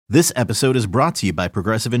This episode is brought to you by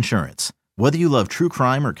Progressive Insurance. Whether you love true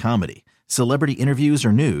crime or comedy, celebrity interviews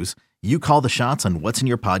or news, you call the shots on what's in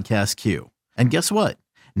your podcast queue. And guess what?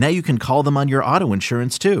 Now you can call them on your auto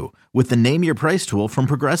insurance too with the Name Your Price tool from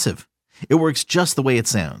Progressive. It works just the way it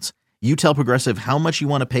sounds. You tell Progressive how much you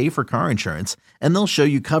want to pay for car insurance, and they'll show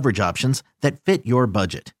you coverage options that fit your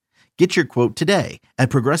budget. Get your quote today at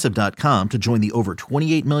Progressive.com to join the over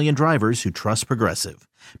 28 million drivers who trust Progressive.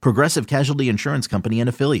 Progressive Casualty Insurance Company and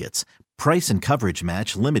Affiliates. Price and coverage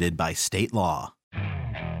match limited by state law.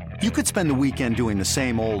 You could spend the weekend doing the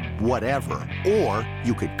same old whatever, or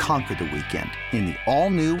you could conquer the weekend in the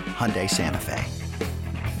all-new Hyundai Santa Fe.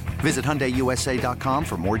 Visit HyundaiUSA.com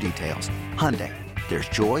for more details. Hyundai, there's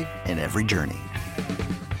joy in every journey.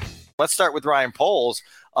 Let's start with Ryan Poles.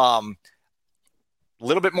 A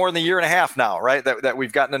little bit more than a year and a half now, right? That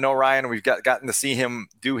we've gotten to know Ryan, and we've gotten to see him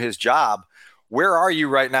do his job. Where are you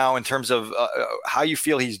right now in terms of how you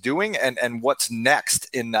feel he's doing and what's next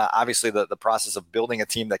in obviously the process of building a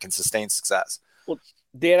team that can sustain success? Well,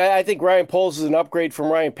 Dan, I think Ryan Poles is an upgrade from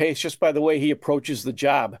Ryan Pace just by the way he approaches the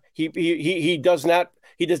job. He does not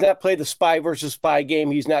play the spy versus spy game.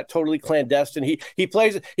 He's not totally clandestine. He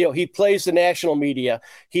plays the national media.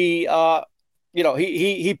 He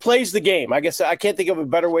plays the game. I guess I can't think of a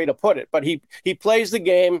better way to put it, but he plays the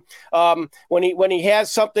game. When he has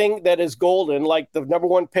something that is golden, like the number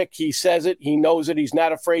one pick, he says it. He knows it. He's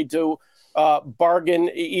not afraid to bargain,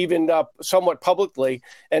 even somewhat publicly,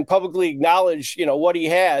 and publicly acknowledge what he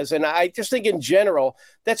has. And I just think in general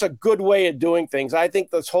that's a good way of doing things. I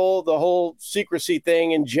think the whole secrecy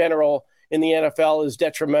thing in general in the NFL is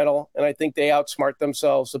detrimental, and I think they outsmart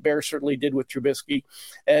themselves. The Bears certainly did with Trubisky,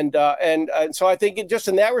 and so I think just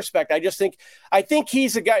in that respect, I think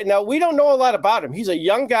he's a guy. Now we don't know a lot about him. He's a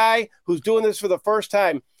young guy who's doing this for the first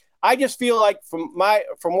time. I just feel like from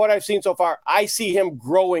what I've seen so far, I see him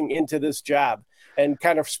growing into this job and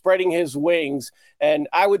kind of spreading his wings. And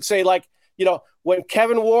I would say, when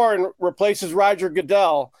Kevin Warren replaces Roger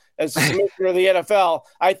Goodell as the commissioner of the NFL,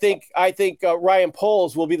 I think Ryan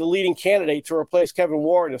Poles will be the leading candidate to replace Kevin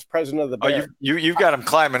Warren as president of the Bears. You've got him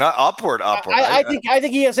climbing upward. I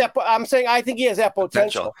think he has that. I'm saying I think he has that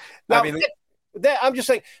potential. Now, I'm just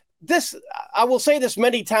saying this. I will say this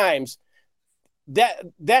many times.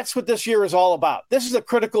 That's what this year is all about. This is a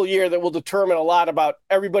critical year that will determine a lot about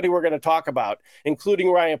everybody we're going to talk about,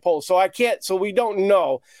 including Ryan Poles. So we don't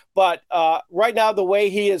know, but right now the way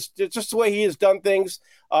he has done things,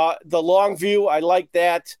 the long view, I like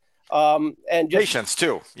that. And just, patience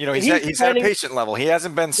too. He's at a patient level. He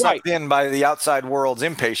hasn't been sucked in by the outside world's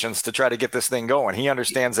impatience to try to get this thing going. He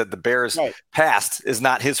understands that the Bears' past is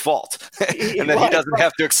not his fault, and that he doesn't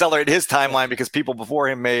have to accelerate his timeline because people before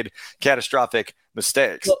him made catastrophic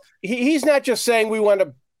mistakes. Well, he's not just saying we want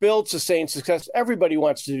to build sustained success. Everybody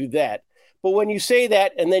wants to do that. But when you say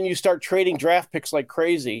that and then you start trading draft picks like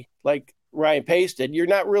crazy, like Ryan Pace did, you're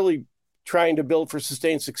not really trying to build for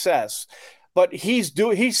sustained success. But he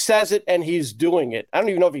says it and he's doing it. I don't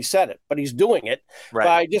even know if he said it, but he's doing it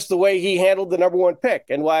by just the way he handled the number one pick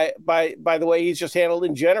and by the way he's just handled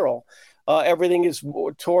in general. Everything is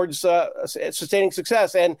towards sustaining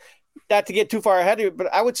success. And not to get too far ahead of it,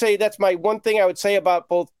 but I would say that's my one thing I would say about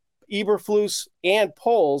both Eberflus and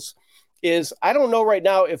Poles is I don't know right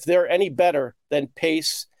now if they're any better than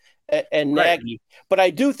Pace and Nagy, but I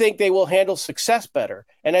do think they will handle success better.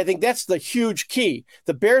 And I think that's the huge key.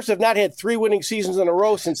 The Bears have not had 3 winning seasons in a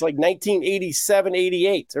row since like 1987,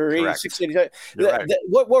 88 or 86, 87.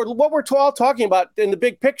 What we're all talking about in the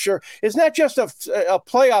big picture is not just a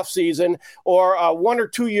playoff season or a 1 or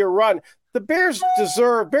 2 year run. The Bears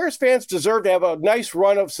fans deserve to have a nice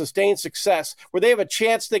run of sustained success where they have a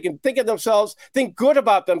chance they can think good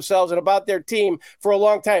about themselves and about their team for a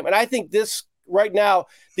long time. And I think this right now,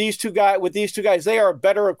 these two guys, they are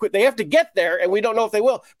better equipped. They have to get there, and we don't know if they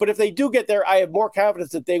will. But if they do get there, I have more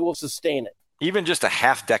confidence that they will sustain it. Even just a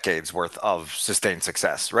half decade's worth of sustained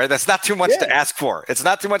success, right? That's not too much to ask for. It's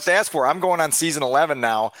not too much to ask for. I'm going on season 11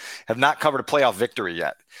 now, have not covered a playoff victory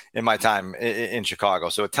yet in my time in Chicago.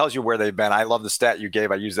 So it tells you where they've been. I love the stat you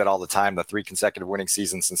gave. I use that all the time, the 3 consecutive winning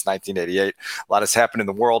seasons since 1988. A lot has happened in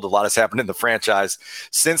the world. A lot has happened in the franchise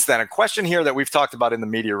since then. A question here that we've talked about in the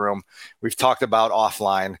media room, we've talked about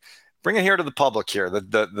offline. Bring it here to the public here,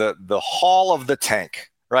 the Hall of the Tank.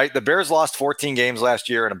 Right, the Bears lost 14 games last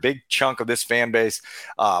year, and a big chunk of this fan base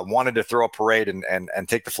wanted to throw a parade and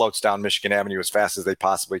take the floats down Michigan Avenue as fast as they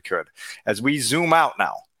possibly could. As we zoom out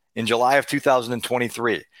now in July of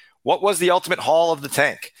 2023, what was the ultimate Hall of the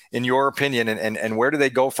Tank, in your opinion, and where do they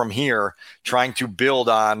go from here trying to build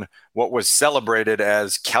on what was celebrated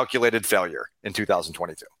as calculated failure in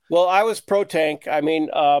 2022? Well, I was pro tank. I mean,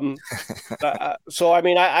 so I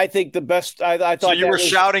mean, I think the best. I thought. So you were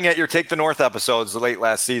shouting at your Take the North episodes late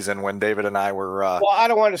last season when David and I were. Well, I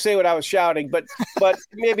don't want to say what I was shouting, but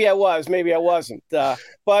maybe I was, maybe I wasn't. But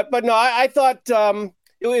no, I thought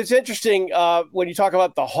it was interesting when you talk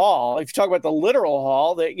about the Hall. If you talk about the literal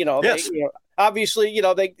Hall, that Yes. obviously,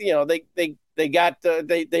 they got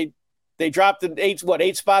they dropped the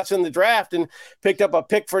eight spots in the draft and picked up a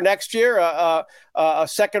pick for next year, a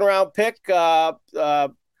second round pick. Was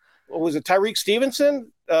it Tyreek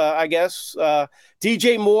Stevenson? I guess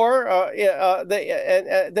DJ Moore.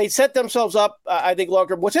 They set themselves up, I think,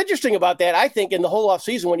 longer. What's interesting about that, I think, in the whole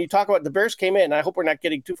offseason, when you talk about the Bears came in, I hope we're not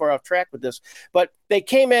getting too far off track with this, but they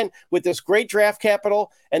came in with this great draft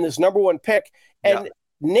capital and this number one pick. And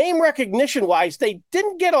name recognition wise, they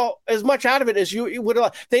didn't get as much out of it as you would.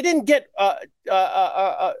 They didn't get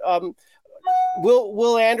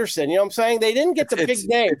Will Anderson. You know what I'm saying? They didn't get the big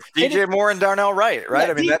name. DJ Moore and Darnell Wright, right?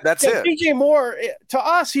 Yeah, I mean, that's it. DJ Moore, to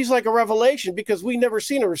us, he's like a revelation because we never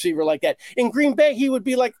seen a receiver like that. In Green Bay, he would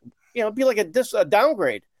be like, a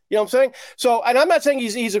downgrade. You know what I'm saying? So, and I'm not saying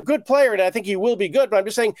he's a good player, and I think he will be good, but I'm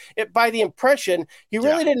just saying by the impression, he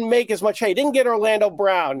really didn't make as much hay. He didn't get Orlando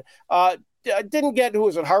Brown. Didn't get, who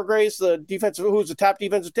was it, Hargraves, the defensive, who was the top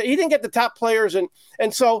defensive. He didn't get the top players, and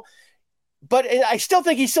so, but I still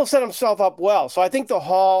think he still set himself up well. So I think the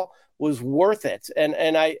Hall was worth it, and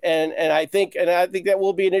I think that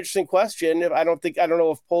will be an interesting question. I don't know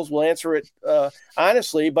if Poles will answer it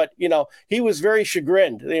honestly, but he was very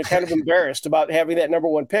chagrined, kind of embarrassed about having that number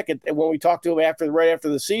one pick. And when we talked to him right after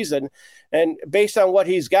the season, and based on what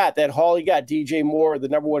he's got, that Hall he got, DJ Moore, the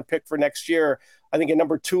number one pick for next year. I think at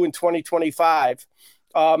number 2 in 2025.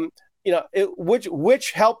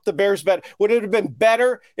 Which helped the Bears better? Would it have been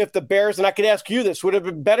better if the Bears, and I could ask you this, would it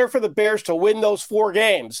have been better for the Bears to win those 4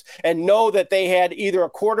 games and know that they had either a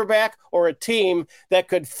quarterback or a team that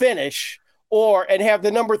could finish and have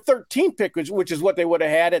the number 13 pick, which is what they would have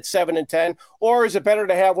had at 7 and 10? Or is it better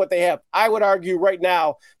to have what they have? I would argue right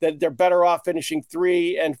now that they're better off finishing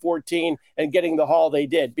 3 and 14 and getting the Hall they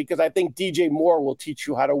did, because I think DJ Moore will teach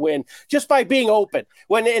you how to win just by being open.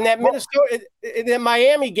 When in that in the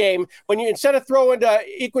Miami game, when you, instead of throwing to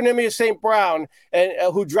Equinemius St. Brown and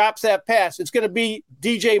who drops that pass, it's going to be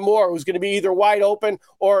DJ Moore who's going to be either wide open,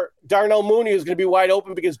 or Darnell Mooney who's going to be wide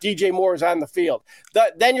open because DJ Moore is on the field.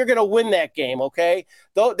 Then you're going to win that game. Okay,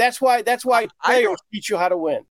 that's why players teach you how to win.